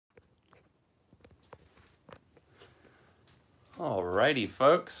Alrighty,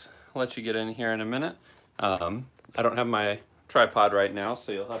 folks. I'll let you get in here in a minute. I don't have my tripod right now,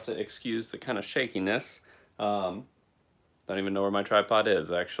 so you'll have to excuse the kind of shakiness. Don't even know where my tripod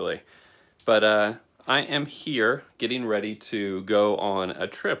is, actually. But I am here getting ready to go on a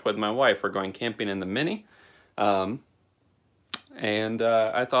trip with my wife. We're going camping in the Mini. And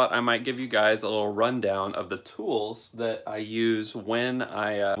I thought I might give you guys a little rundown of the tools that I use when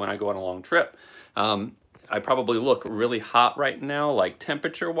I go on a long trip. I probably look really hot right now, like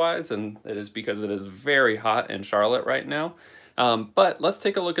temperature-wise, and it is because it is very hot in Charlotte right now. But let's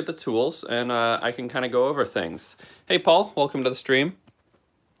take a look at the tools, and I can kind of go over things. Hey, Paul, welcome to the stream.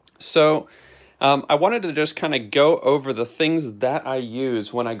 So I wanted to just kind of go over the things that I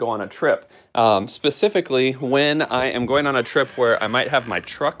use when I go on a trip. Specifically, when I am going on a trip where I might have my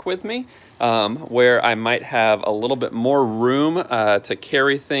truck with me, where I might have a little bit more room to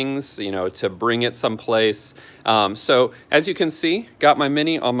carry things, you know, to bring it someplace. So as you can see, got my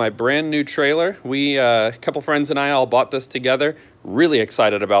Mini on my brand new trailer. We, a couple friends and I all bought this together. Really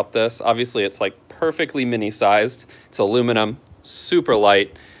excited about this. Obviously, it's like perfectly mini sized. It's aluminum, super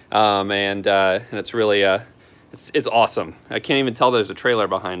light. And it's really, it's awesome. I can't even tell there's a trailer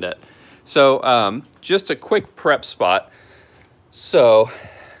behind it. So just a quick prep spot. So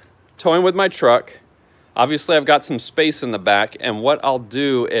towing with my truck, obviously I've got some space in the back, and what I'll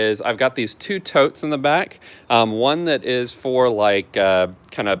do is I've got these two totes in the back. One that is for like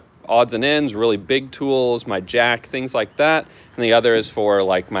kind of odds and ends, really big tools, my jack, things like that. And the other is for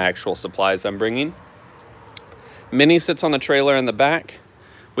like my actual supplies I'm bringing. Mini sits on the trailer in the back.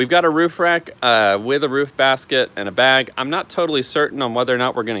 We've got a roof rack with a roof basket and a bag. I'm not totally certain on whether or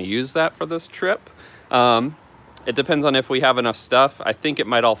not we're going to use that for this trip. It depends on if we have enough stuff. I think it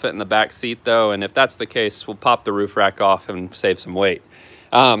might all fit in the back seat though, and if that's the case, we'll pop the roof rack off and save some weight.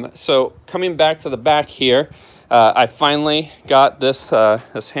 So coming back to the back here, I finally got this,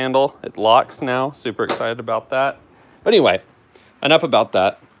 this handle. It locks now. Super excited about that. But anyway, enough about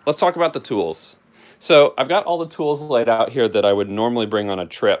that. Let's talk about the tools. So I've got all the tools laid out here that I would normally bring on a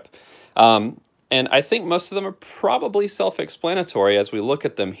trip. And I think most of them are probably self-explanatory as we look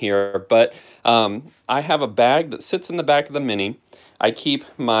at them here, but I have a bag that sits in the back of the Mini. I keep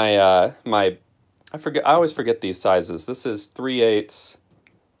my, I always forget these sizes. This is 3/8,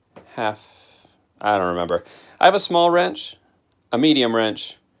 half, I don't remember. I have a small wrench, a medium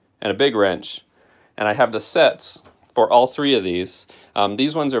wrench, and a big wrench, and I have the sets for all three of these.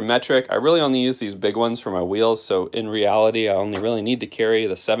 These ones are metric. I really only use these big ones for my wheels, so in reality, I only really need to carry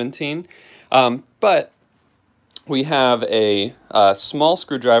the 17. But we have a small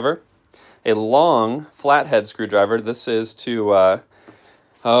screwdriver, a long flathead screwdriver. This is to,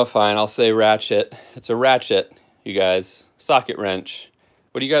 oh fine, I'll say ratchet. It's a ratchet, you guys. Socket wrench.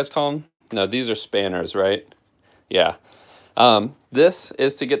 What do you guys call them? No, these are spanners, right? Yeah. This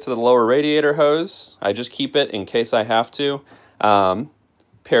is to get to the lower radiator hose. I just keep it in case I have to.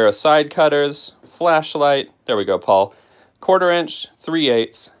 Pair of side cutters, flashlight. There we go, Paul. 1/4 inch,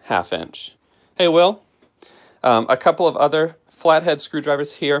 3/8, 1/2 inch. Hey, Will. A couple of other flathead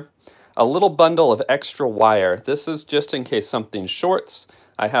screwdrivers here. A little bundle of extra wire. This is just in case something shorts.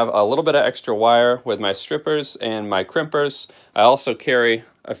 I have a little bit of extra wire with my strippers and my crimpers. I also carry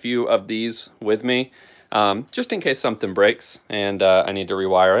a few of these with me, just in case something breaks and I need to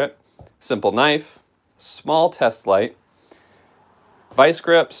rewire it. Simple knife, small test light, vice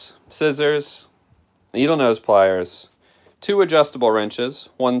grips, scissors, needle nose pliers, 2 adjustable wrenches,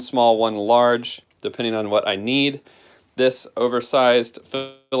 one small, one large, depending on what I need. This oversized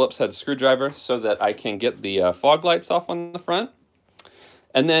Phillips head screwdriver so that I can get the fog lights off on the front.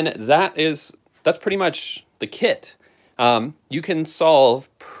 And then that's pretty much the kit. You can solve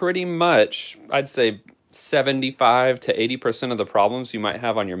pretty much, I'd say, 75 to 80% of the problems you might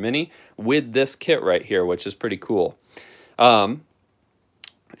have on your Mini with this kit right here, which is pretty cool.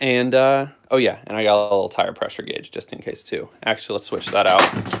 Oh yeah, and I got a little tire pressure gauge just in case too. Actually, let's switch that out.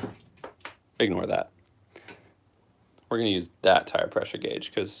 Ignore that. We're gonna use that tire pressure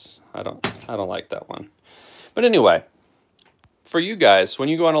gauge because I don't like that one. But anyway, for you guys, when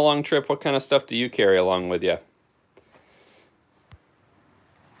you go on a long trip, what kind of stuff do you carry along with you?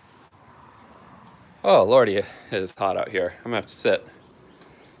 Oh, lordy, it is hot out here. I'm gonna have to sit.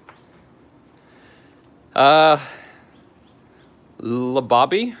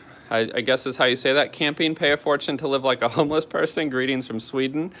 Bobby, I guess is how you say that. Camping, pay a fortune to live like a homeless person. Greetings from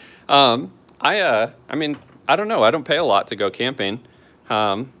Sweden. I mean, I don't know. I don't pay a lot to go camping.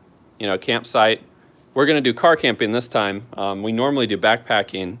 You know, campsite. We're gonna do car camping this time. We normally do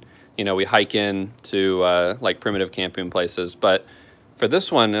backpacking. You know, we hike in to like primitive camping places. But for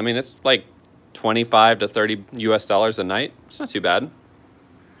this one, I mean, it's like $25 to $30 US a night. It's not too bad.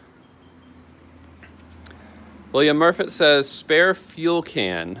 William Murphy says, spare fuel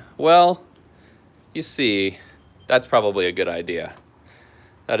can. Well, you see, that's probably a good idea.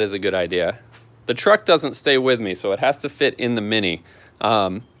 That is a good idea. The truck doesn't stay with me, so it has to fit in the Mini.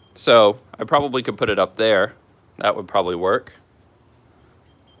 So I probably could put it up there. That would probably work.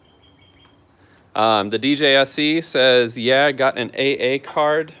 The DJSE says, yeah, got an AA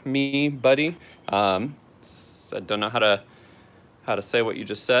card, me, buddy. I don't know how to say what you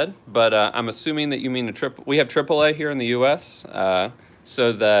just said, but I'm assuming that you mean we have AAA here in the US,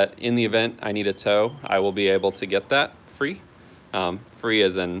 so that in the event I need a tow, I will be able to get that free. Free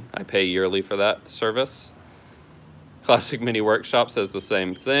as in I pay yearly for that service. Classic Mini Workshop says the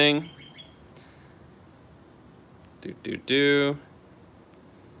same thing. Just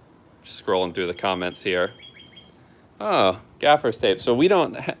scrolling through the comments here. Oh, gaffer's tape. So we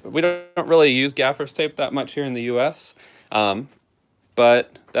don't really use gaffer's tape that much here in the US,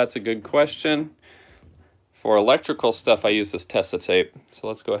 but that's a good question. For electrical stuff, I use this Tessa tape. So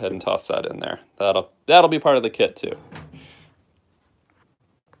let's go ahead and toss that in there. That'll be part of the kit too.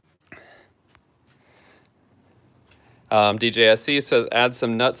 DJSC says, add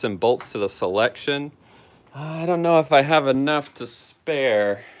some nuts and bolts to the selection. I don't know if I have enough to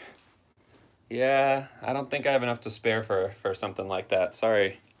spare. Yeah, I don't think I have enough to spare for something like that.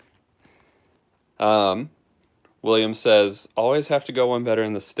 Sorry. William says, always have to go one better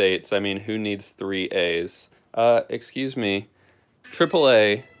in the States. I mean, who needs 3 A's? Excuse me.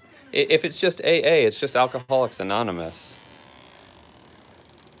 AAA. If it's just AA, it's just Alcoholics Anonymous.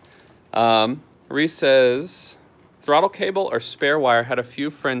 Reese says, throttle cable or spare wire, had a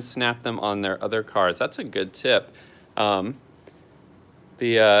few friends snap them on their other cars. That's a good tip. The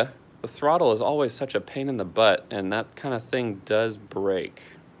throttle is always such a pain in the butt, and that kind of thing does break.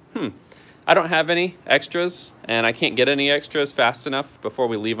 I don't have any extras, and I can't get any extras fast enough before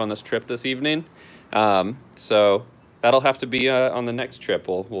we leave on this trip this evening. So that'll have to be on the next trip.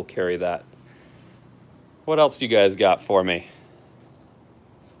 We'll carry that. What else you guys got for me?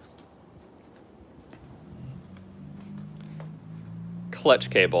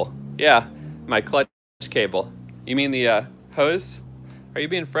 Clutch cable. Yeah, my clutch cable. You mean the hose? Are you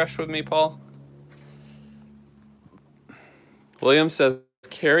being fresh with me, Paul? William says,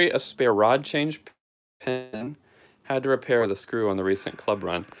 carry a spare rod change pin. Had to repair the screw on the recent club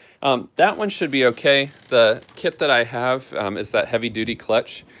run. That one should be okay. The kit that I have is that heavy duty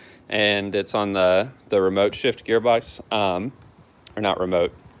clutch, and it's on the remote shift gearbox. Or not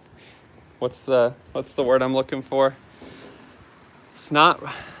remote. What's the word I'm looking for? It's not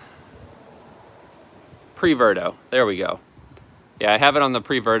Preverto. There we go. Yeah, I have it on the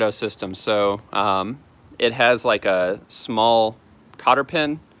Preverto system, so it has like a small cotter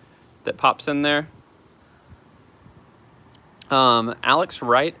pin that pops in there. Alex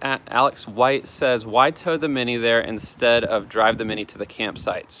White says, why tow the Mini there instead of drive the Mini to the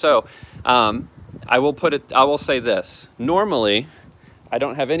campsite? So I will say this. Normally, I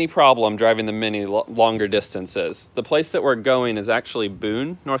don't have any problem driving the Mini longer distances. The place that we're going is actually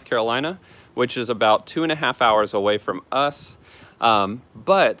Boone, North Carolina, which is about 2.5 hours away from us.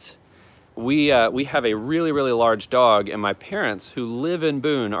 But we have a really, really large dog, and my parents who live in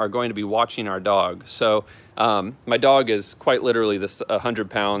Boone are going to be watching our dog. So my dog is quite literally 100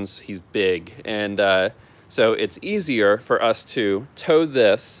 pounds. He's big. And so it's easier for us to tow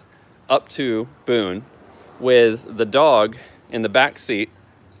this up to Boone with the dog in the back seat,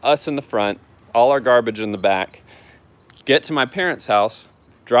 us in the front, all our garbage in the back, get to my parents' house,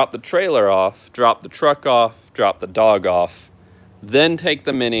 drop the trailer off, drop the truck off, drop the dog off, then take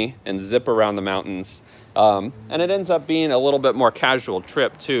the Mini and zip around the mountains. And it ends up being a little bit more casual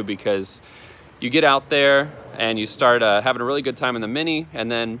trip too, because you get out there and you start having a really good time in the Mini, and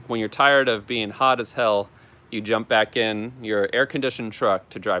then when you're tired of being hot as hell, you jump back in your air-conditioned truck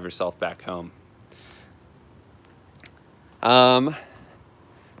to drive yourself back home.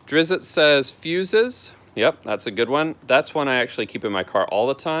 Drizzt says fuses. Yep, that's a good one. That's one I actually keep in my car all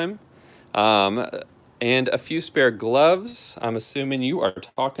the time. And a few spare gloves. I'm assuming you are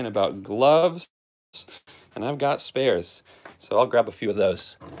talking about gloves, and I've got spares, so I'll grab a few of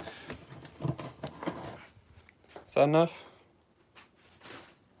those. Is that enough?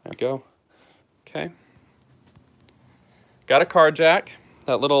 There we go. Okay. Got a car jack.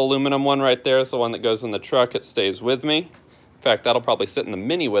 That little aluminum one right there is the one that goes in the truck. It stays with me. In fact, that'll probably sit in the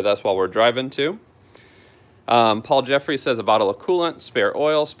Mini with us while we're driving too. Paul Jeffrey says a bottle of coolant, spare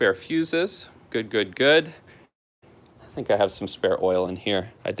oil, spare fuses. Good, good, good. I think I have some spare oil in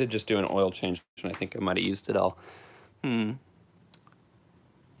here. I did just do an oil change, and I think I might have used it all.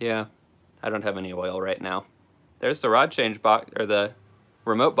 Yeah, I don't have any oil right now. There's the rod change box, or the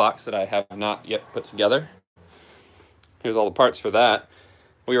remote box that I have not yet put together. Here's all the parts for that.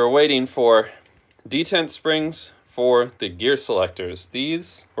 We were waiting for detent springs for the gear selectors.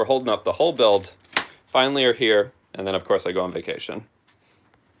 These were holding up the whole build. Finally are here, and then of course I go on vacation.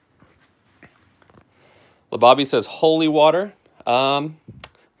 LaBobby says holy water.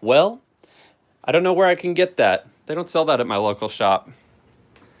 Well, I don't know where I can get that. They don't sell that at my local shop.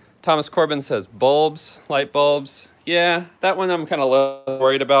 Thomas Corbin says bulbs, light bulbs. Yeah, that one I'm kind of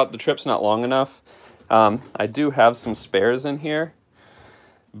worried about. The trip's not long enough. I do have some spares in here,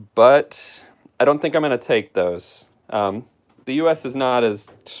 but I don't think I'm going to take those. The US is not as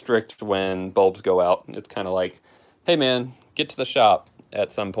strict when bulbs go out. It's kind of like, hey man, get to the shop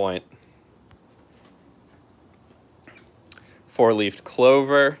at some point. Four-leafed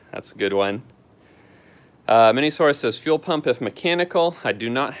clover, that's a good one. Minisaurus says fuel pump if mechanical. I do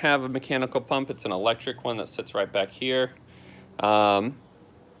not have a mechanical pump. It's an electric one that sits right back here.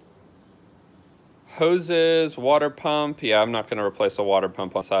 Hoses, water pump. Yeah, I'm not going to replace a water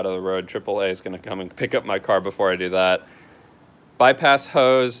pump on the side of the road. AAA is going to come and pick up my car before I do that. Bypass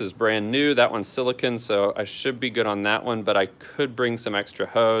hose is brand new. That one's silicone, so I should be good on that one, but I could bring some extra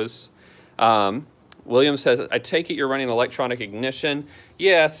hose. William says, I take it you're running electronic ignition.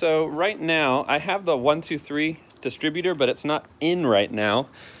 Yeah, so right now I have the 123 distributor, but it's not in right now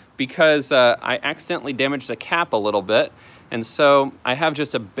because I accidentally damaged the cap a little bit. And so I have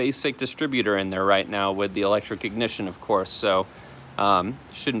just a basic distributor in there right now with the electric ignition, of course, so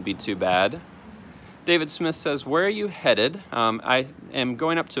shouldn't be too bad. David Smith says, where are you headed? I am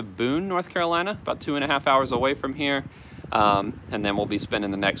going up to Boone, North Carolina, about 2.5 hours away from here. And then we'll be spending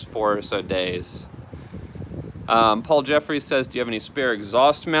the next 4 or so days. Paul Jeffries says, do you have any spare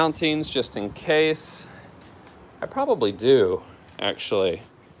exhaust mountings just in case? I probably do, actually.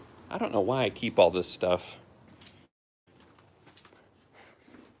 I don't know why I keep all this stuff.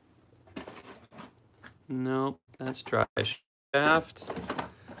 Nope, that's dry shaft.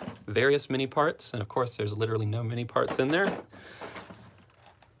 Various mini parts, and of course there's literally no mini parts in there.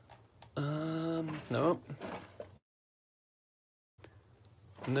 Nope.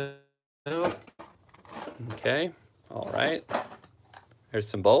 Nope. Okay, all right. There's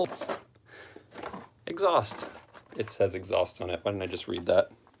some bolts. Exhaust. It says exhaust on it. Why didn't I just read that?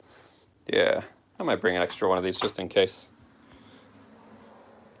 Yeah, I might bring an extra one of these just in case.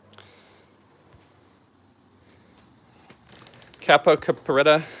 Capo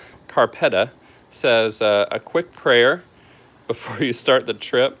Carpetta says, a quick prayer before you start the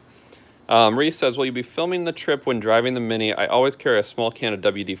trip. Reese says, will you be filming the trip when driving the Mini? I always carry a small can of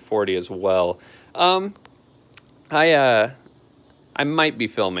WD-40 as well. I might be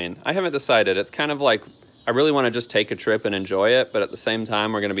filming. I haven't decided. It's kind of like, I really want to just take a trip and enjoy it, but at the same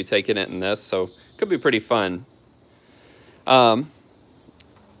time, we're going to be taking it in this, so it could be pretty fun.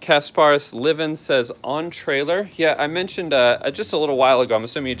 Kasparis Livin says, on trailer. Yeah, I mentioned just a little while ago, I'm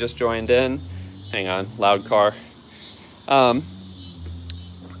assuming you just joined in. Hang on, loud car.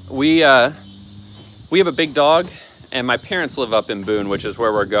 We have a big dog, and my parents live up in Boone, which is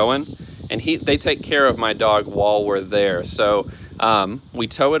where we're going, and they take care of my dog while we're there. So we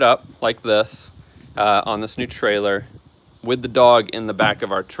tow it up like this on this new trailer with the dog in the back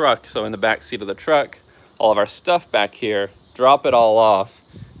of our truck. So in the back seat of the truck, all of our stuff back here, drop it all off,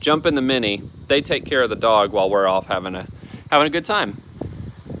 jump in the Mini. They take care of the dog while we're off having a good time.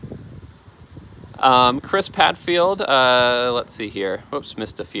 Chris Patfield, let's see here. Whoops,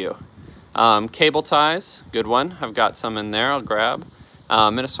 missed a few. Cable ties, good one. I've got some in there, I'll grab.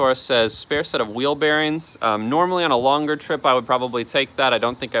 Minosaurus says, spare set of wheel bearings. Normally on a longer trip, I would probably take that. I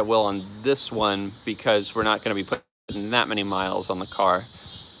don't think I will on this one because we're not gonna be putting that many miles on the car.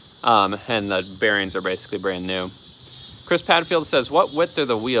 And the bearings are basically brand new. Chris Padfield says, what width are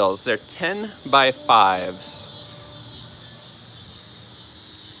the wheels? They're 10 by 5s.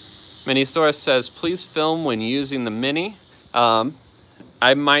 Minisaurus says, please film when using the Mini.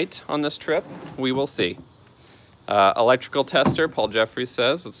 I might on this trip. We will see. Electrical tester, Paul Jeffries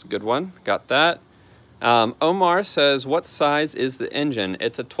says, that's a good one. Got that. Omar says, what size is the engine?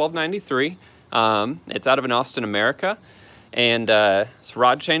 It's a 1293. It's out of an Austin, America. And it's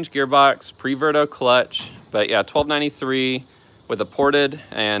rod change gearbox, pre-verto clutch. But yeah, 1293 with a ported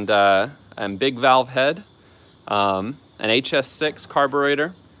and big valve head, an HS6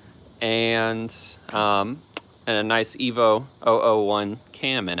 carburetor, and a nice Evo 001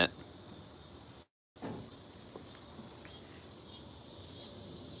 cam in it.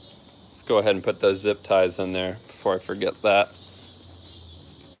 Let's go ahead and put those zip ties in there before I forget that.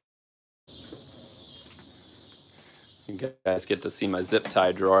 You guys get to see my zip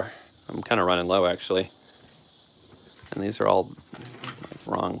tie drawer. I'm kind of running low, actually. And these are all like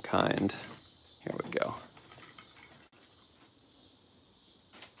wrong kind. Here we go.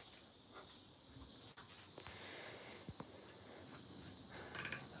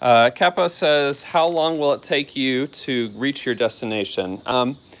 Capo says, how long will it take you to reach your destination?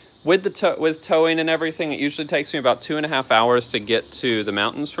 With towing and everything, it usually takes me about 2.5 hours to get to the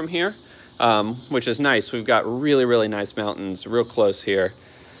mountains from here, which is nice. We've got really, really nice mountains real close here.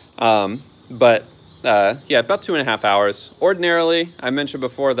 Yeah, about 2.5 hours. Ordinarily, I mentioned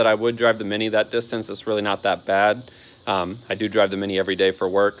before that I would drive the Mini that distance. It's really not that bad. I do drive the Mini every day for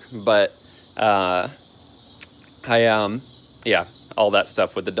work, but yeah, all that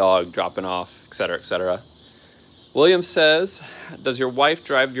stuff with the dog dropping off, etc., etc. William says, does your wife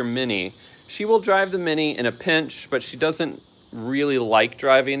drive your Mini? She will drive the Mini in a pinch, but she doesn't really like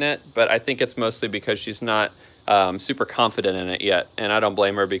driving it, but I think it's mostly because she's not super confident in it yet, and I don't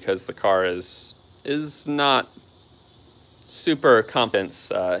blame her because the car is not super confidence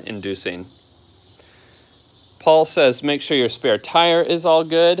inducing. Paul says, make sure your spare tire is all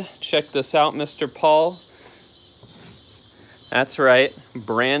good. Check this out, Mr. Paul. That's right,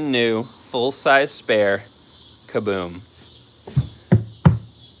 brand new, full-size spare, kaboom.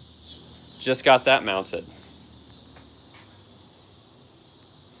 Just got that mounted.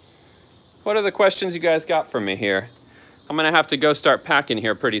 What are the questions you guys got for me here? I'm gonna have to go start packing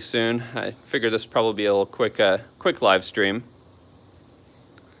here pretty soon. I figure this will probably be a little quick live stream.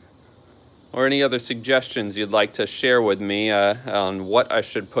 Or any other suggestions you'd like to share with me on what I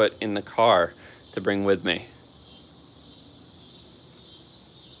should put in the car to bring with me.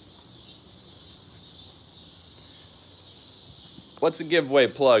 What's a giveaway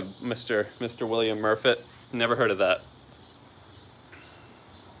plug, Mr. William Murfitt? Never heard of that.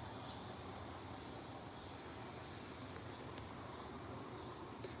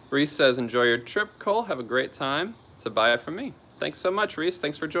 Reese says, enjoy your trip, Cole. Have a great time. It's a bye from me. Thanks so much, Reese.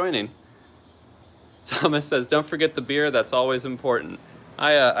 Thanks for joining. Thomas says, don't forget the beer. That's always important.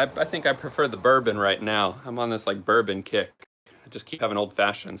 I think I prefer the bourbon right now. I'm on this like bourbon kick. I just keep having old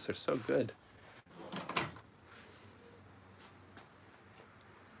fashions. They're so good.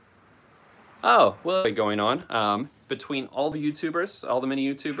 Oh, well, going on. Between all the YouTubers, all the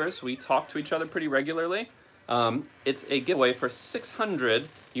mini YouTubers, we talk to each other pretty regularly. It's a giveaway for 600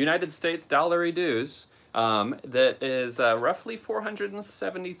 United States dollar dues that is roughly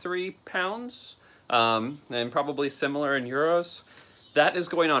 473 pounds and probably similar in euros. That is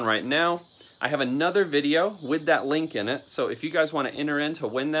going on right now. I have another video with that link in it, so if you guys want to enter in to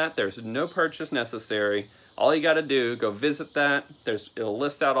win that, there's no purchase necessary. All you got to do, go visit that. It'll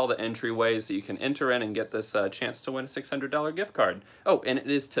list out all the entryways that you can enter in and get this chance to win a $600 gift card. Oh, and it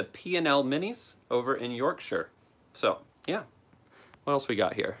is to P&L Minis over in Yorkshire. So, yeah. What else we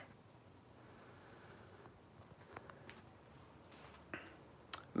got here?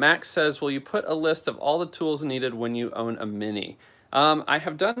 Max says, will you put a list of all the tools needed when you own a Mini?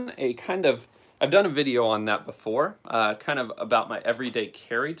 I've done a video on that before, kind of about my everyday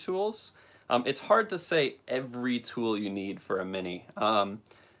carry tools. It's hard to say every tool you need for a Mini.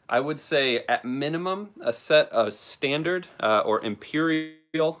 I would say at minimum a set of standard or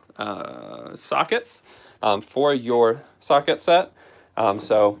imperial sockets for your socket set.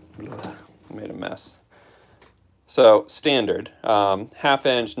 So, I made a mess. So standard, 1/2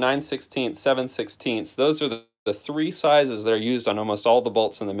 inch, 9/16, 7/16. Those are the three sizes that are used on almost all the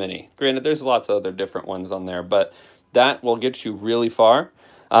bolts in the Mini. Granted, there's lots of other different ones on there, but that will get you really far.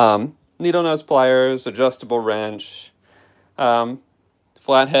 Needle nose pliers, adjustable wrench,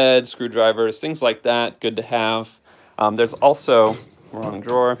 flathead, screwdrivers, things like that, good to have. There's also, wrong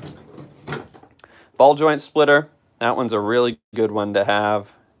drawer, ball joint splitter. That one's a really good one to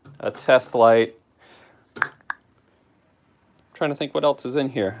have. A test light. Trying to think what else is in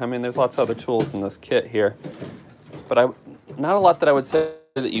here. I mean, there's lots of other tools in this kit here, but not a lot that I would say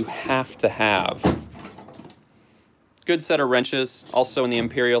that you have to have. Good set of wrenches, also in the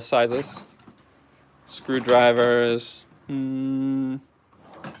imperial sizes. Screwdrivers.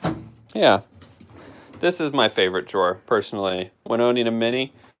 Yeah. This is my favorite drawer, personally. When owning a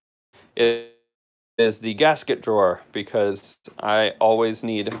Mini, it is the gasket drawer, because I always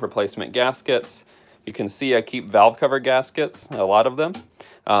need replacement gaskets. You can see I keep valve cover gaskets, a lot of them.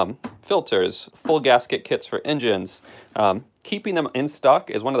 Filters, full gasket kits for engines. Keeping them in stock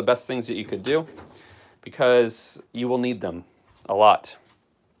is one of the best things that you could do, because you will need them a lot.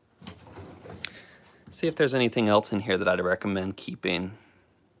 See if there's anything else in here that I'd recommend keeping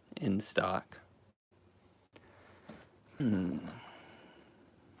in stock.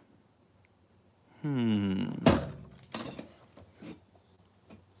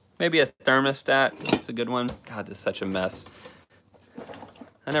 Maybe a thermostat. It's a good one. God, this is such a mess.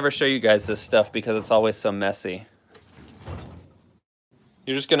 I never show you guys this stuff because it's always so messy.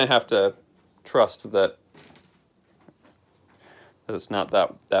 You're just gonna have to trust that it's not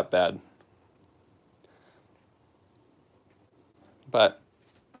that bad. But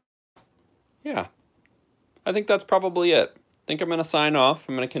yeah, I think that's probably it. I think I'm gonna sign off.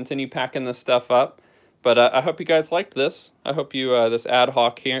 I'm gonna continue packing this stuff up. But I hope you guys liked this. I hope you this ad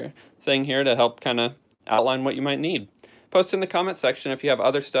hoc thing here to help kind of outline what you might need. Post in the comment section if you have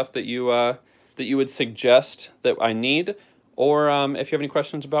other stuff that you would suggest that I need, or if you have any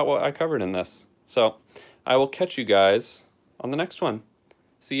questions about what I covered in this. So I will catch you guys on the next one.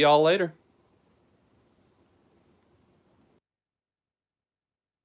 See y'all later.